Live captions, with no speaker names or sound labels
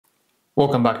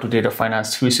Welcome back to Data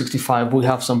Finance 365. We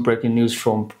have some breaking news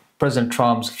from President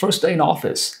Trump's first day in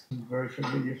office. Very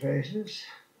familiar faces.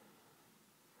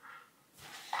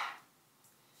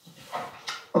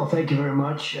 Well, thank you very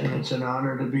much, and it's an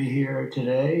honor to be here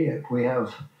today. We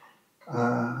have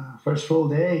first full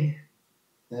day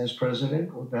as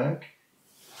president. We're back,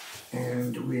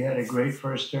 and we had a great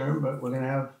first term, but we're going to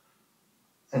have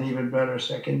an even better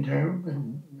second term,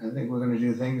 and I think we're going to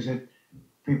do things that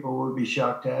people will be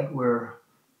shocked at. We're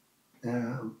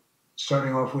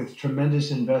starting off with tremendous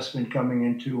investment coming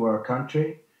into our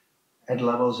country at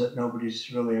levels that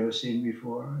nobody's really ever seen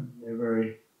before. And they're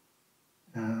very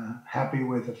happy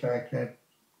with the fact that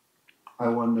I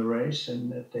won the race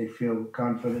and that they feel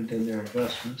confident in their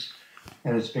investments.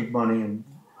 And it's big money and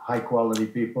high quality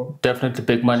people. Definitely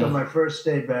big money. So my first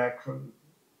day back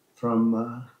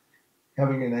from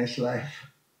having a nice life,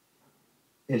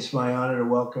 it's my honor to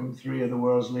welcome three of the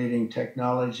world's leading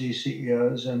technology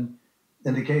CEOs. And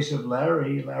in the case of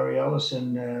Larry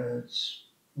Ellison, it's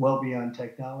well beyond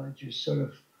technology. He's sort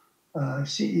of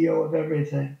CEO of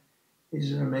everything.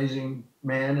 He's an amazing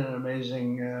man and an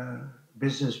amazing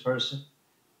business person.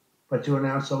 But to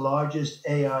announce the largest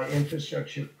AI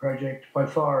infrastructure project by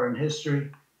far in history,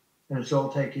 and it's all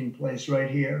taking place right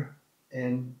here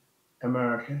in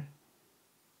America.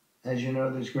 As you know,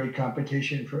 there's great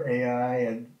competition for AI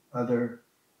and other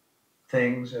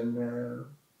things, and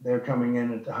they're coming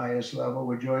in at the highest level.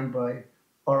 We're joined by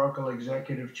Oracle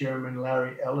Executive Chairman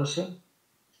Larry Ellison,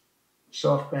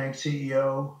 SoftBank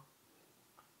CEO,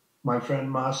 my friend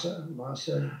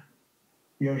Masayoshi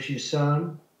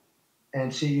Son,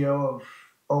 and CEO of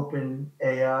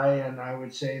OpenAI, and I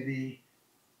would say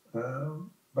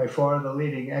by far the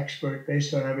leading expert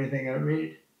based on everything I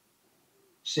read,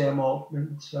 Sam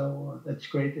Altman. So that's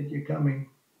great that you're coming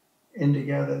in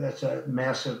together. That's a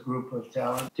massive group of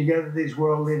talent. Together, these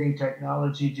world-leading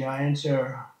technology giants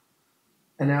are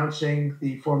announcing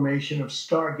the formation of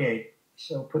Stargate.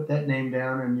 So put that name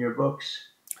down in your books.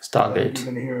 Stargate. You're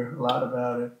going to hear a lot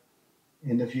about it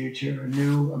in the future. A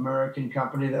new American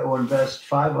company that will invest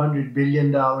 $500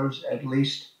 billion at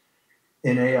least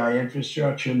in AI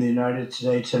infrastructure in the United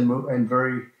States and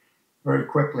very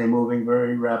quickly, moving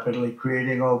very rapidly,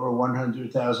 creating over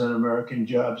 100,000 American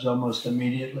jobs almost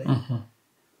immediately. Mm-hmm.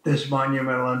 This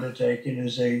monumental undertaking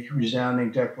is a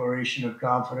resounding declaration of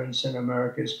confidence in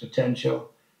America's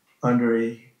potential under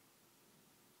a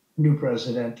new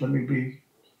president. Let me be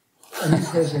a new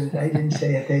president. I didn't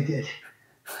say it, they did.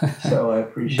 So I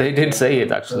appreciate They did say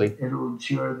it, actually. But it will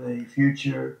ensure the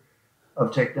future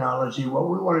of technology. What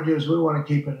we want to do is we want to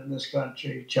keep it in this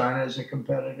country. China is a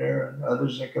competitor and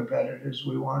others are competitors.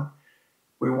 We want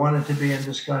it to be in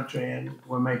this country, and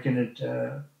we're making it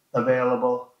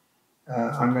available.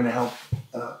 I'm going to help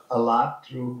a lot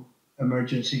through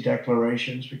emergency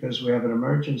declarations because we have an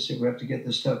emergency. We have to get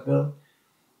this stuff built.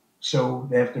 So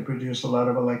they have to produce a lot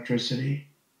of electricity,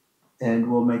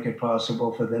 and we'll make it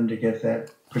possible for them to get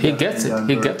that. He gets it.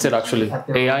 He gets it, actually.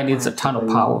 AI needs a ton of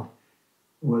power.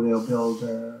 Where they'll build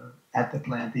at the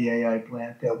plant, the AI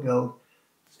plant, they'll build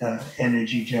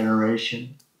energy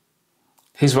generation.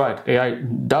 He's right. AI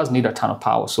does need a ton of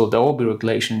power, so there will be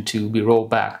regulation to be rolled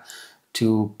back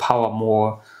to power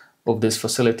more of these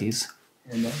facilities.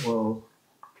 And that will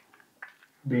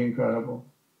be incredible.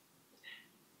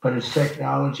 But it's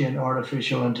technology and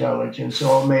artificial intelligence,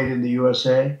 all made in the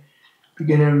USA.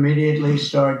 Beginning immediately,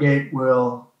 Stargate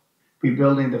will be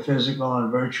building the physical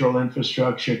and virtual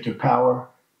infrastructure to power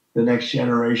the next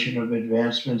generation of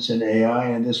advancements in AI,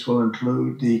 and this will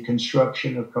include the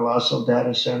construction of colossal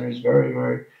data centers,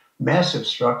 very massive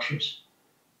structures.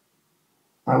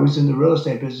 I was in the real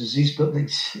estate business. These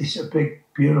buildings, these are big,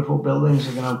 beautiful buildings.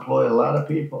 Are going to employ a lot of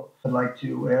people. I'd like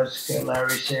to ask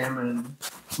Larry, Sam, and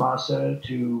Masa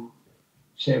to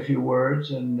say a few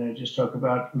words and just talk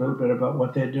about a little bit about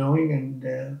what they're doing, and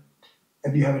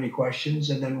if you have any questions,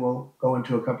 and then we'll go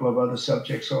into a couple of other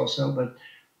subjects also. But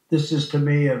this is, to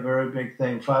me, a very big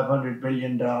thing. $500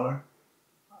 billion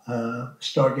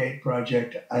Stargate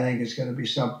project. I think it's going to be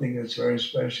something that's very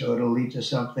special. It'll lead to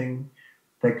something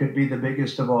that could be the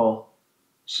biggest of all.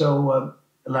 So,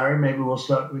 Larry, maybe we'll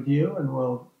start with you, and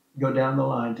we'll go down the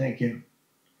line. Thank you.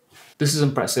 This is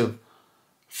impressive.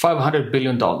 $500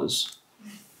 billion.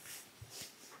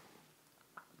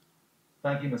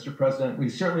 Thank you, Mr. President. We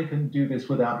certainly couldn't do this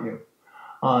without you.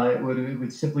 It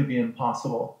would simply be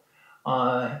impossible.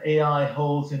 AI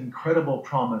holds incredible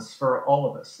promise for all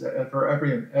of us, for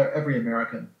every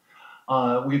American.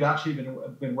 We've actually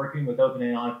been working with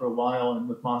OpenAI for a while and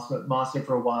with Masa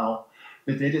for a while.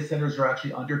 The data centers are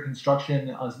actually under construction.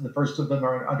 The first of them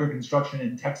are under construction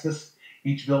in Texas,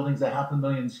 Each building's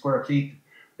 500,000 square feet.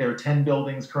 There are 10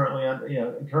 buildings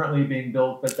currently being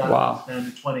built, but that will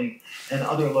expand to 20, and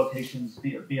other locations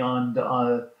beyond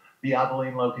the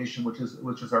Abilene location, which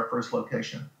is our first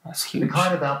location. That's huge. The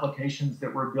kind of applications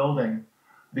that we're building,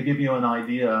 to give you an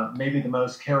idea, maybe the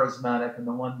most charismatic and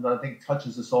the one that I think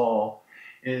touches us all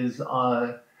is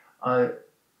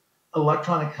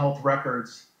electronic health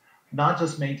records. Not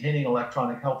just maintaining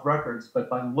electronic health records, but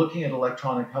by looking at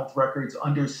electronic health records,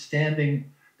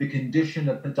 understanding the condition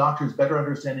of the doctors, better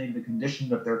understanding the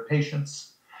condition of their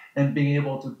patients, and being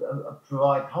able to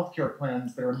provide healthcare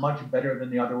plans that are much better than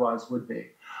they otherwise would be.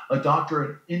 A doctor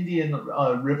at Indian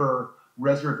River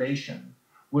Reservation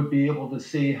would be able to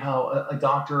see how a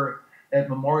doctor at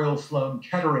Memorial Sloan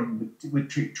Kettering would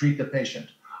treat the patient,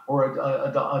 or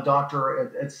a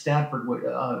doctor at Stanford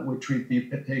would treat the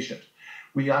patient.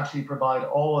 We actually provide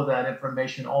all of that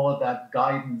information, all of that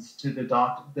guidance to the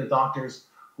doctors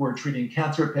who are treating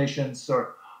cancer patients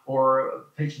or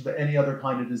patients with any other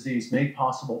kind of disease, made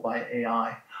possible by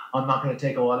AI. I'm not going to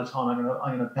take a lot of time.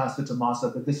 I'm going to pass it to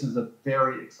Masa, but this is a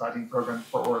very exciting program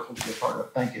for Oracle to be a part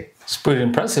of. Thank you. It's pretty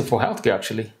impressive for healthcare,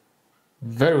 actually.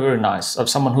 Very, very nice. Of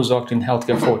someone who's worked in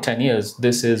healthcare for 10 years,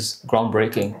 this is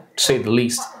groundbreaking, to say the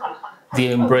least.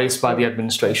 The embrace by the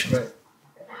administration. Right.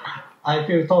 I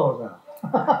feel tall now.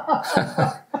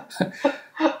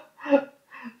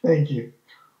 Thank you.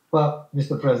 Well,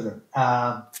 Mr. President,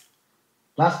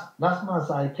 last month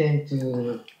I came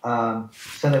to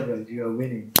celebrate your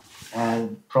winning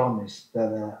and promised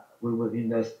that we would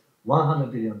invest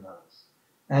 $100 billion.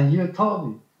 And you told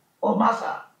me, oh,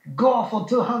 Masa, go for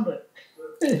 200.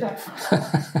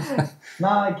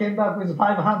 Now I came back with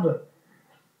 500.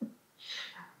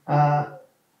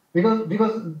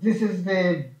 Because this is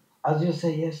the, as you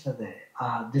said yesterday,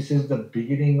 this is the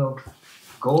beginning of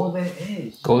golden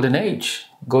age. Golden age.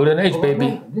 Golden age,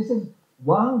 baby. This is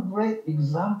one great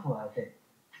example, I think.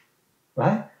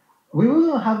 Right? We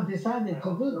wouldn't have decided to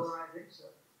do this.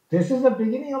 This is the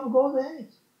beginning of golden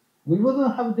age. We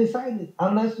wouldn't have decided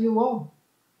unless you won.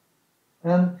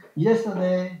 And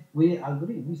yesterday, we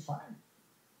agreed, we signed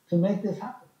to make this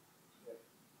happen.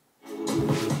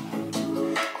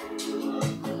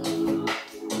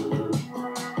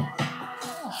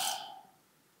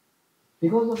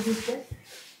 Because of this thing.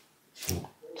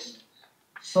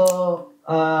 So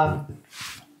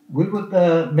we would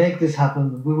make this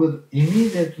happen. We would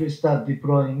immediately start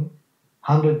deploying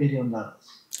 $100 billion.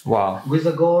 Wow. With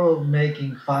the goal of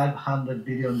making $500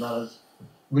 billion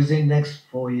within next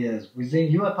 4 years,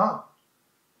 within your term.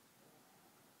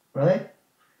 Right?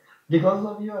 Because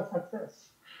of your success.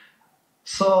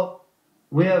 So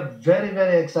we are very,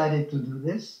 very excited to do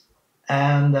this.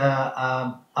 And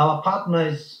our partner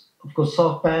is, of course,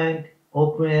 SoftBank,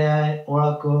 OpenAI,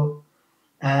 Oracle,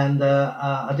 and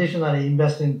additionally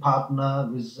investing partner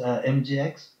with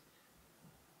MGX.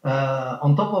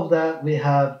 On top of that, we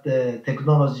have the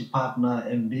technology partner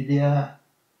NVIDIA,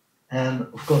 and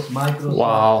of course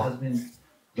Microsoft has been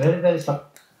very, very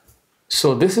supportive.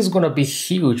 So this is going to be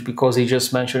huge because he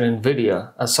just mentioned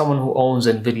NVIDIA. As someone who owns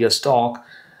NVIDIA stock,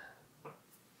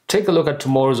 take a look at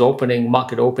tomorrow's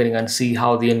market opening, and see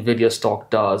how the NVIDIA stock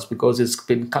does, because it's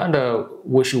been kind of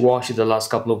wishy-washy the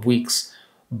last couple of weeks.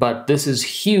 But this is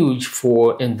huge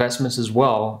for investments as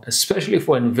well, especially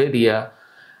for NVIDIA,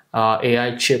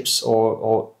 AI chips,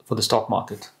 or for the stock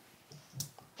market.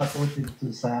 Supported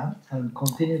to Sam and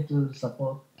continue to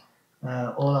support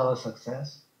all our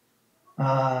success.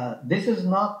 This is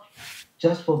not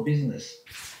just for business.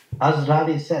 As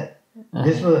Larry said,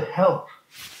 this will help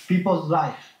people's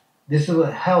life. This will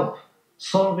help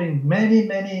solving many,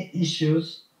 many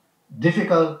issues,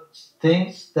 difficult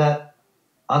things that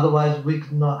otherwise we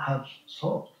could not have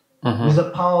solved. With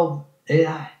the power of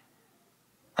AI.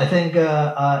 I think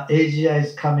AGI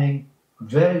is coming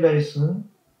very, very soon.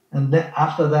 And then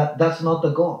after that, that's not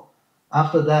the goal.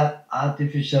 After that,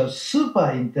 artificial super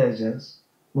intelligence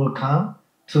will come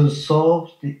to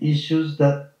solve the issues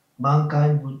that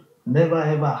mankind would never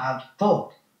ever have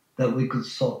thought that we could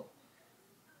solve.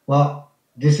 Well,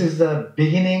 this is the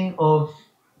beginning of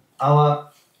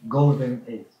our golden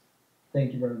age.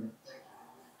 Thank you very much.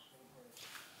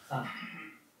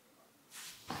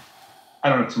 I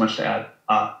don't have too much to add,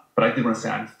 but I did want to say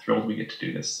I'm thrilled we get to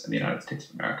do this in the United States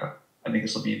of America. I think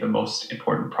this will be the most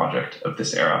important project of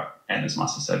this era, and as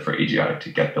Masa said, for AGI to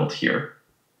get built here,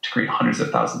 to create hundreds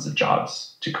of thousands of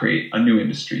jobs, to create a new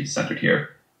industry centered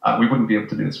here. We wouldn't be able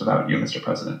to do this without you, Mr.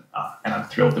 President, and I'm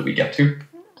thrilled that we get to.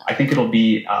 I think it'll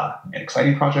be an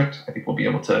exciting project. I think we'll be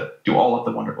able to do all of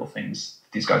the wonderful things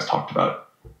that these guys talked about.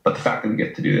 But the fact that we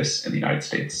get to do this in the United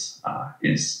States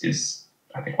is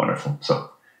I think, wonderful.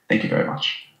 So Thank you very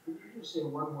much. Could you just say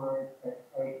one word?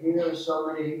 I hear so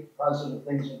many positive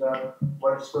things about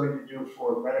what it's going to do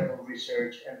for medical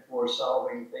research and for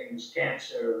solving things,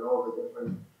 cancer and all the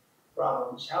different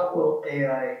problems. How will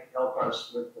AI help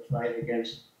us with the fight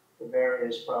against the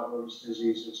various problems,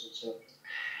 diseases, etc.?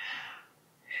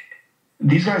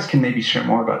 These guys can maybe share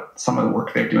more about some of the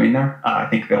work they're doing there. I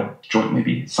think they'll jointly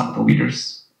be some of the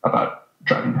leaders about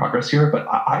driving progress here. But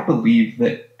I believe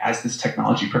that as this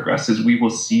technology progresses, we will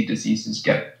see diseases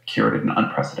get cured at an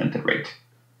unprecedented rate.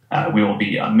 We will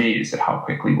be amazed at how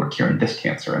quickly we're curing this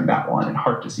cancer and that one and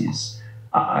heart disease,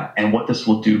 and what this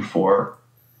will do for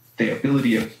the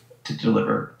ability to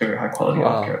deliver very high quality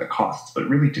healthcare, the costs, but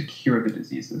really to cure the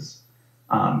diseases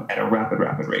at a rapid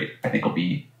rate, I think will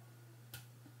be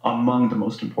among the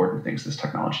most important things this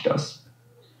technology does.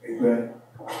 Very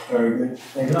good.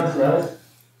 Thank you.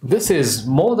 This is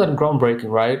more than groundbreaking,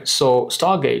 right? So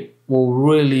Stargate will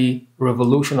really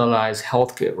revolutionize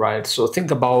healthcare, right? So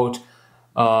think about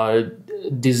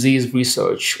disease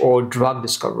research or drug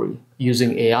discovery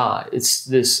using AI. It's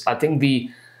this. I think the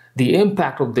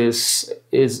impact of this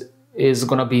is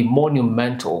going to be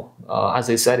monumental.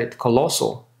 As I said, it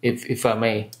colossal, if I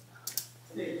may.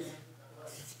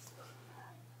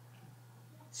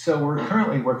 So we're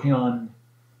currently working on.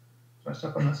 Should I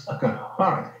step on this? Okay. All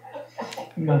right.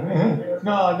 No.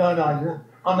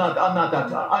 I'm not that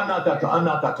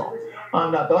tall.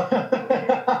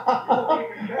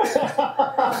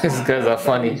 These guys are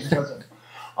funny.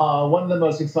 One of the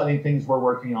most exciting things we're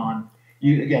working on,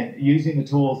 using the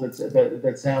tools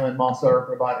that Sam and Masa are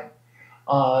providing,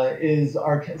 is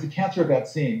the cancer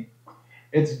vaccine.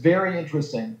 It's very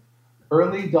interesting.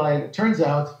 It turns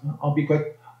out, I'll be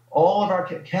quick, all of our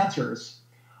cancers,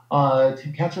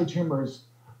 cancer tumors,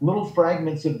 little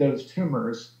fragments of those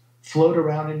tumors float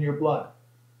around in your blood.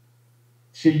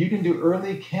 So you can do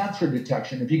early cancer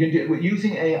detection. If you can do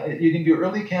using AI, you can do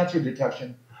early cancer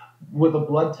detection with a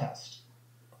blood test.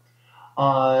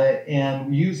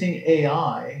 And using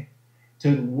AI to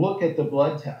look at the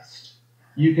blood test,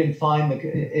 you can find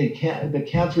the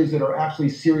cancers that are actually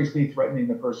seriously threatening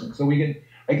the person. So we can,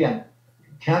 again,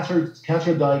 cancer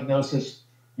diagnosis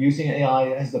using AI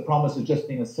has the promise of just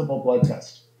being a simple blood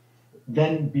test.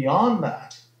 Then beyond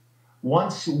that,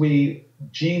 once we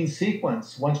gene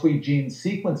sequence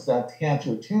that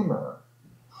cancer tumor,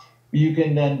 you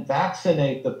can then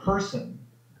vaccinate the person,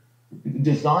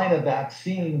 design a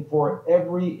vaccine for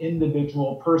every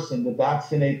individual person to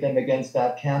vaccinate them against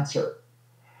that cancer.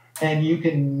 And you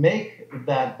can make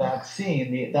that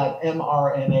vaccine, that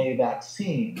mRNA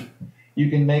vaccine, you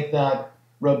can make that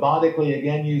robotically,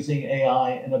 again using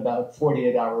AI, in about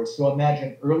 48 hours. So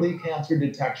imagine early cancer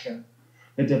detection,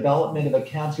 the development of a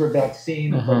cancer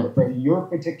vaccine for your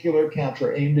particular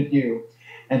cancer aimed at you,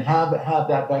 and have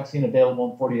that vaccine available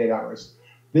in 48 hours.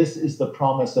 This is the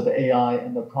promise of AI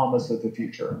and the promise of the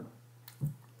future.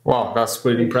 Wow, that's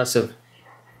pretty impressive.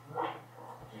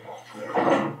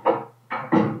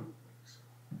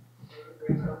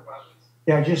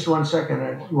 Yeah, just 1 second,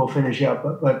 and we'll finish up.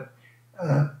 But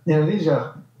these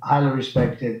are highly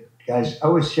respected guys. I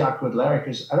was shocked with Larry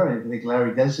because I don't even think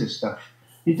Larry does this stuff.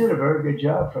 He did a very good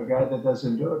job for a guy that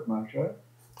doesn't do it much, right?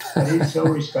 But he's so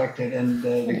respected, and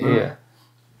the group,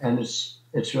 and it's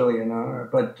really an honor.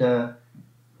 But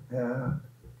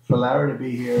for Larry to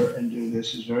be here and do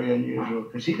this is very unusual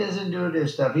because he doesn't do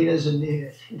this stuff. He doesn't need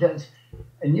it. He does,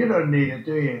 and you don't need it,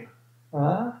 do you?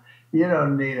 You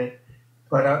don't need it.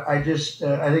 But I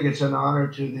think it's an honor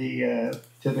to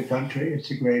the country.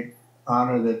 It's a great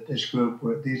honor that this group,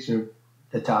 these are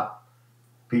the top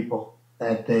people,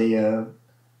 that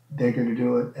they're going to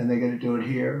do it, and they're going to do it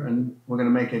here, and we're going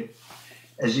to make it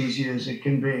as easy as it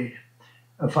can be.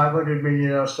 A $500 million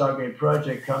Stargate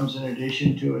project comes in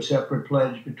addition to a separate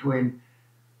pledge between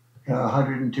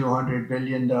 $100 and $200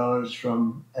 billion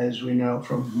from, as we know,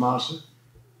 from Masa.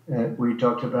 We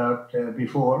talked about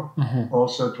before.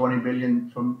 Also $20 billion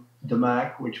from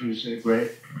DMAC, which was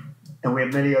great. And we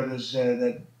have many others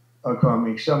that are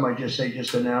coming. Some I just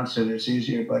announce it. It's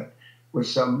easier, but with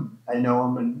some, I know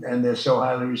them, and they're so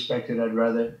highly respected, I'd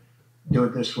rather do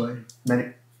it this way.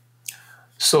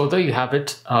 So there you have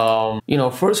it.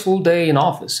 First full day in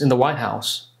office in the White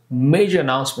House. Major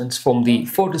announcements from the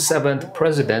 47th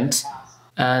president.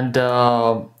 And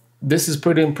this is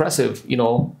pretty impressive.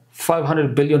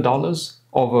 $500 billion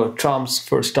over Trump's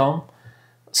first term,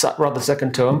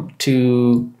 second term,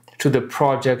 to the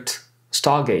project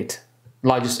Stargate,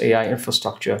 largest AI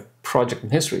infrastructure project in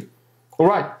history. All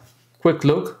right. Quick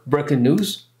look, breaking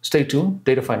news. Stay tuned.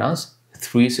 Data Finance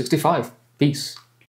 365. Peace.